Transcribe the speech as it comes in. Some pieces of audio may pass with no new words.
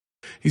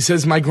He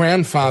says, my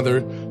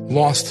grandfather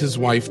lost his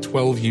wife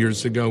 12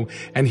 years ago,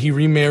 and he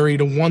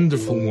remarried a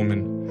wonderful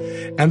woman.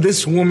 And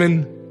this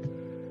woman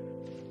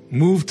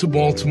moved to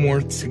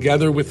Baltimore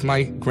together with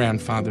my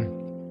grandfather.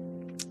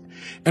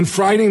 And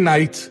Friday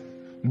night,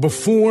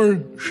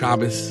 before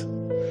Shabbos,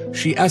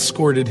 she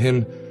escorted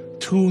him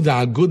to the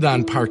Aguda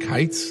on Park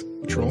Heights,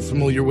 which you're all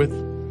familiar with.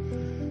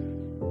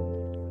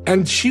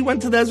 And she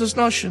went to the Ezras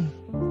Nashim.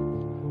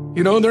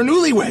 You know, they're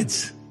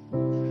newlyweds.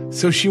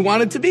 So she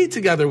wanted to be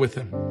together with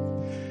him.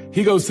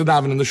 He goes to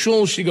daven in the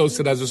shul, she goes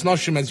to the Ezras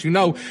Nashim. As you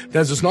know, the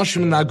Ezras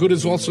Nashim in the Aguda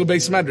is also a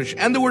beis medrash.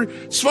 And there were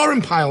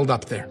svarim piled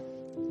up there.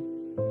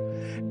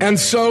 And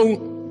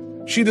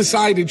so she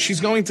decided she's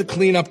going to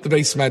clean up the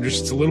beis medrash.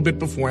 It's a little bit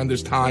before, and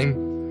there's time.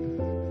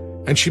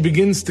 And she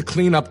begins to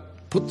clean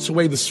up, puts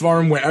away the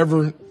svarim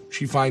wherever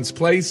she finds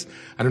place.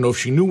 I don't know if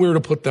she knew where to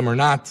put them or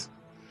not.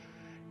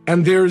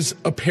 And there's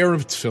a pair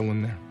of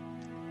tefillin there.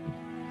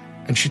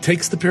 And she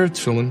takes the pair of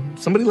tefillin.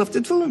 Somebody left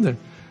the tefillin there.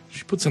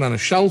 She puts it on a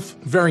shelf,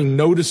 very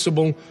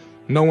noticeable.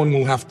 No one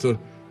will have to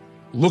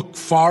look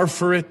far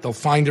for it. They'll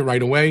find it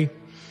right away.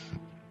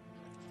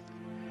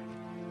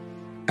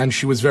 And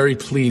she was very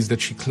pleased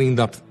that she cleaned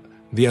up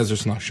the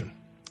Ezras Nashim.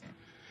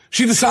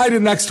 She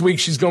decided next week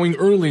she's going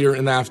earlier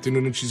in the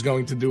afternoon and she's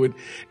going to do it.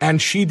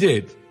 And she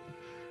did.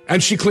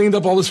 And she cleaned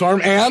up all this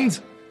farm, and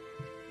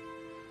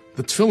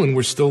the tefillin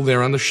were still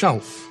there on the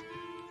shelf.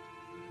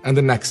 And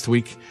the next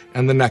week,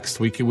 and the next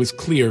week, it was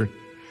clear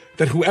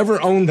that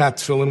whoever owned that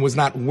tefillin was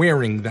not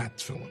wearing that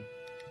tefillin.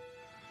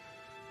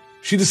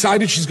 She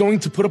decided she's going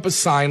to put up a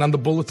sign on the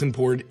bulletin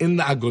board in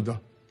the Aguda.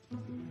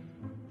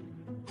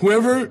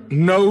 Whoever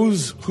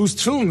knows whose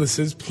tefillin this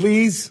is,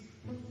 please,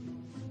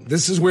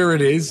 this is where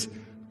it is,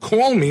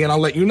 call me and I'll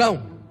let you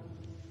know.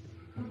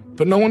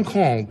 But no one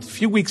called. A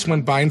few weeks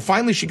went by, and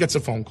finally she gets a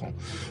phone call.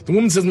 The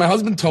woman says, my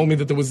husband told me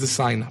that there was the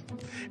sign up.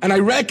 And I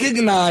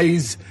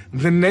recognize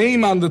the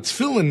name on the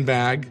tefillin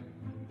bag.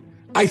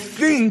 I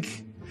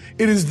think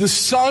it is the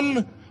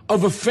son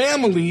of a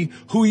family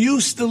who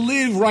used to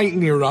live right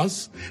near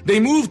us. They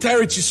moved to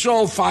Eretz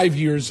Yisrael 5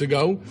 years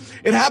ago.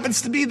 It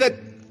happens to be that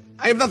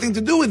I have nothing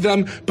to do with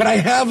them, but I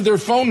have their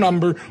phone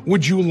number.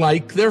 Would you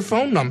like their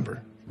phone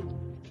number?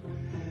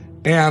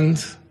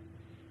 And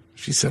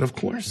she said, of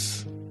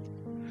course.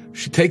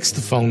 She takes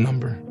the phone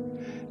number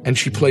and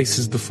she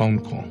places the phone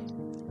call.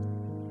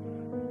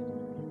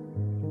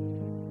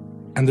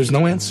 And there's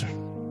no answer.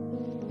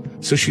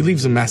 So she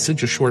leaves a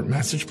message, a short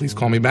message. Please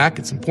call me back.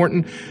 It's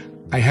important.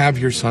 I have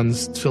your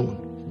son's tefillin.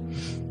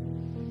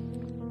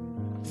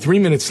 3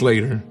 minutes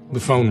later, the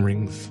phone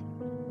rings.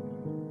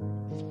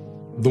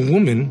 The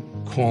woman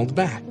called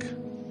back.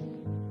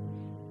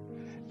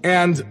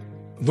 And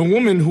the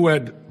woman who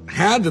had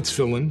the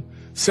tefillin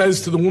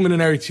says to the woman in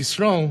Eretz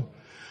Yisrael,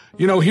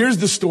 you know, here's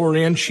the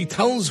story, and she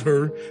tells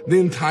her the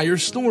entire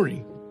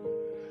story.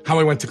 How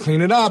I went to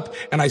clean it up,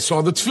 and I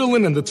saw the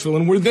tefillin, and the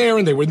tefillin were there,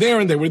 and they were there,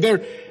 and they were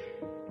there.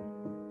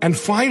 And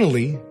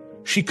finally,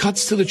 she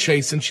cuts to the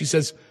chase, and she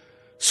says,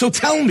 so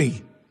tell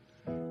me,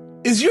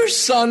 is your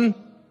son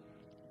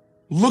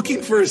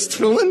looking for his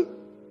tefillin?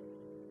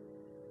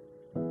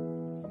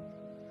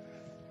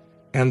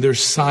 And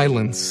there's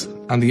silence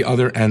on the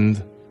other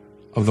end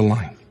of the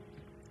line.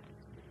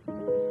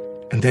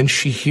 And then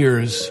she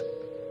hears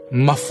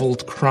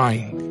muffled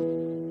crying.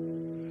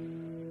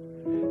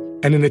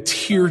 And in a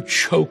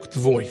tear-choked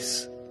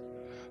voice,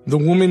 the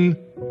woman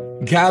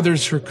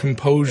gathers her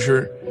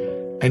composure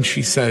and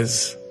she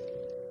says,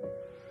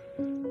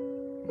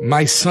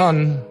 my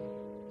son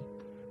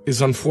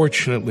is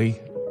unfortunately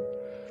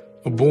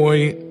a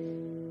boy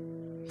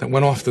that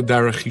went off the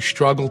derech. He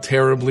struggled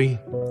terribly,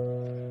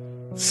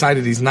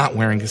 decided he's not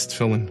wearing his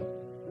tefillin.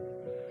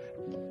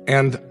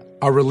 And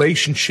our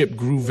relationship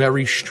grew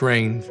very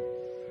strained.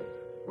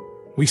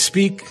 We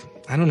speak,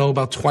 I don't know,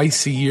 about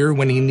twice a year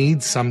when he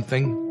needs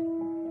something.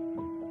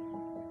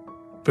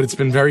 But it's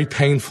been very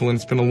painful and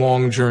it's been a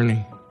long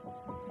journey.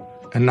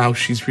 And now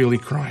she's really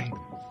crying.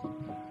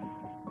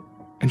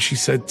 And she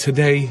said,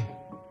 today,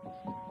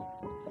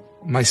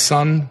 my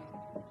son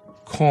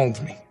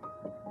called me.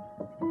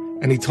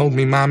 And he told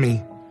me,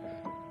 Mommy,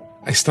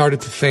 I started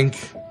to think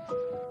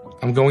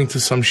I'm going to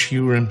some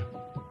shiurim.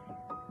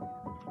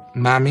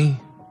 Mommy,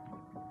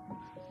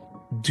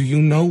 do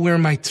you know where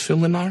my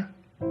tefillin are?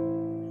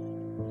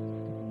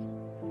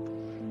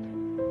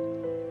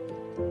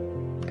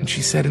 And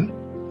she said,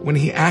 when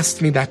he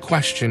asked me that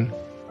question,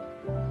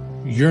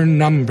 your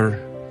number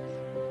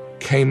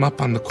came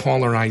up on the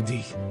caller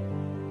ID.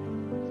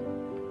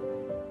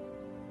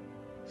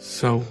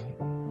 So,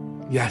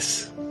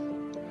 yes,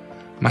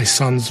 my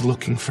son's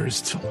looking for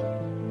his tefillin.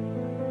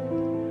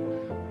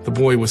 The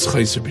boy was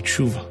chayzer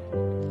b'tshuva.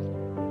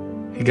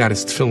 He got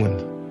his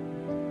tefillin.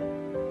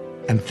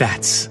 And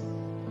that's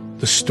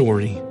the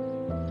story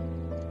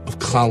of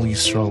Klal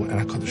Yisrael and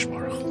HaKadosh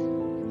Baruch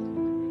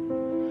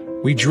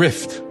Hu. We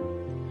drift.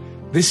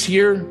 This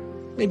year,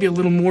 maybe a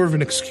little more of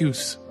an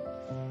excuse.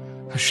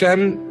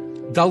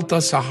 Hashem dealt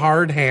us a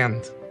hard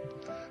hand,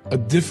 a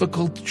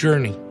difficult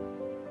journey.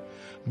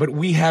 But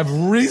we have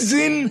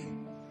risen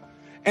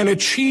and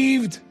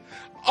achieved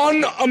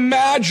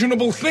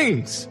unimaginable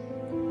things.